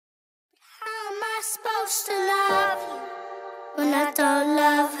I supposed to love you when I don't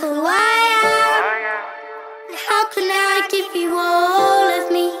love who I am? And how can I give you all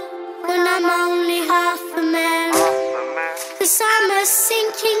of me when I'm only half a man? 'Cause I'm a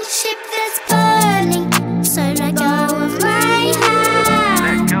sinking ship that's burning, so let go of my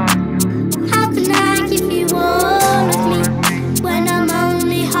hand. How can I give you all of me when I'm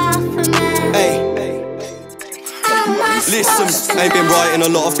only half a man? Hey. Listen, ain't been writing a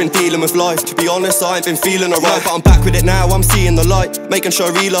lot, I've been dealing with life. To be honest, I ain't been feeling alright, but I'm back with it now, I'm seeing the light. Making sure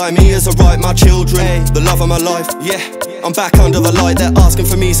I realise me as a right, my children, the love of my life, yeah. I'm back under the light, they're asking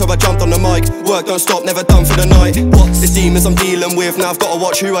for me, so I jumped on the mic. Work don't stop, never done for the night. What's it's demons I'm dealing with, now I've gotta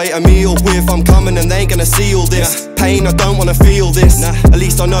watch who I ate a meal with. I'm coming and they ain't gonna see all this pain, I don't wanna feel this. At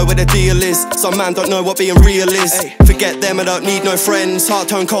least I know where the deal is. Some man don't know what being real is. Forget them, I don't need no friends. Heart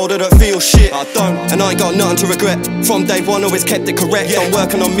tone cold, I don't feel shit. I don't, and I ain't got nothing to regret. From day one, always kept it correct. I'm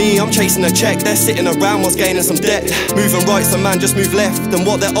working on me, I'm chasing a check. They're sitting around whilst gaining some debt. Moving right, some man just move left. And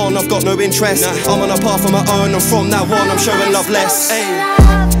what they're on, I've got no interest. I'm on a path of my own, and from now on, I'm showing love less.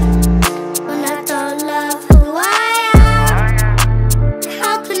 When I don't love who I am,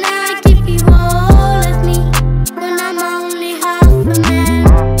 how can I give you all of me when I'm only half a man?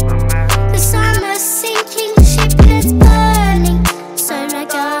 'Cause I'm a sinking ship that's burning, so let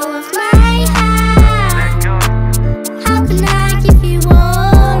go of my hand. How can I give you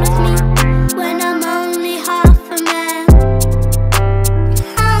all of me when I'm only half a man?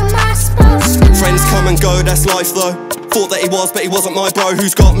 How am I supposed to? Friends come and go, that's life though. Thought that he was, but he wasn't my bro.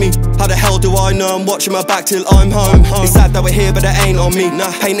 Who's got me? How the hell do I know? I'm watching my back till I'm home. It's sad that we're here, but it ain't on me.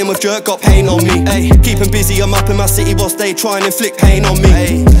 Painting with jerk, got pain on me. Keeping busy, I'm up in my city whilst they try and inflict pain on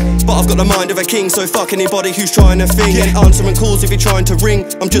me. But I've got the mind of a king, so fuck anybody who's trying to think. Ain't answering calls if you're trying to ring.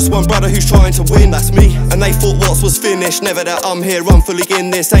 I'm just one brother who's trying to win, that's me. And they thought Wattz was finished. Never that I'm here, I'm fully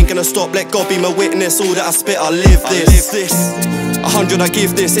in this. Ain't gonna stop, let God be my witness. All that I spit, I live this. 100 I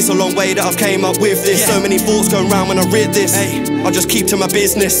give this, it's a long way that I've came up with this. So many thoughts going round when I read this. I just keep to my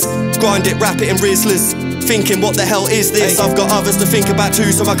business, grind it, wrap it in Rizzlers. Thinking what the hell is this? I've got others to think about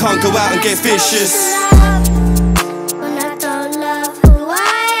too, so I can't go out and get vicious. When I don't love who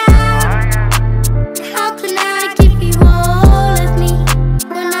I am, how can I give you all of me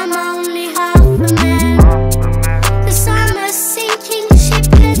when I'm only half a man? 'Cause I'm a sinking ship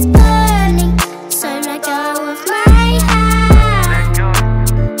that's burning, so let go of my hand.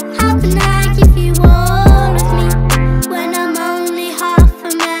 How can I give you all of me when I'm only half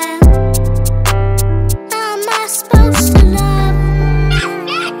a man? How am I supposed to love?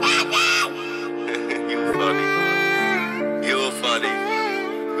 You're funny. You're funny.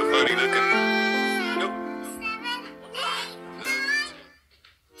 You're funny looking. Nope.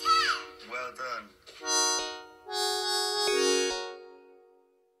 Well done.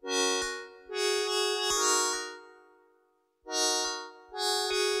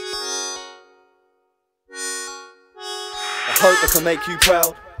 I hope I can make you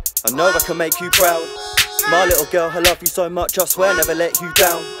proud. I know I can make you proud. My little girl, I love you so much, I swear never let you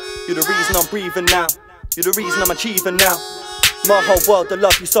down. You're the reason I'm breathing now. You're the reason I'm achieving now. My whole world, I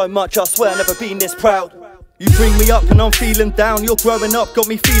love you so much, I swear I've never been this proud. You bring me up and I'm feeling down. You're growing up, got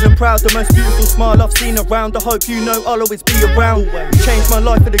me feeling proud. The most beautiful smile I've seen around. I hope you know I'll always be around. You changed my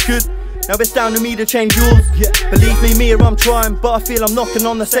life for the good, now it's down to me to change yours. Believe me, Mia, I'm trying, but I feel I'm knocking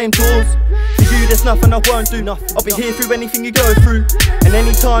on the same doors. For you, there's nothing I won't do. I'll be here through anything you go through. And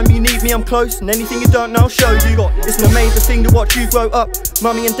anytime you need me, I'm close. And anything you don't know, I'll show you. It's an amazing thing to watch you grow up.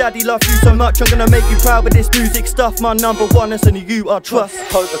 Mummy and daddy love you so much, I'm gonna make you proud with this music stuff. My number one is in you, I trust.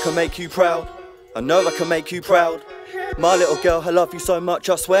 Hope I can make you proud. I know I can make you proud. My little girl, I love you so much,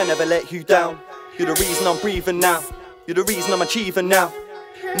 I swear never let you down. You're the reason I'm breathing now. You're the reason I'm achieving now.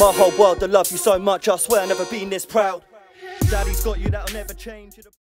 My whole world, I love you so much, I swear I've never been this proud. Daddy's got you, that'll never change.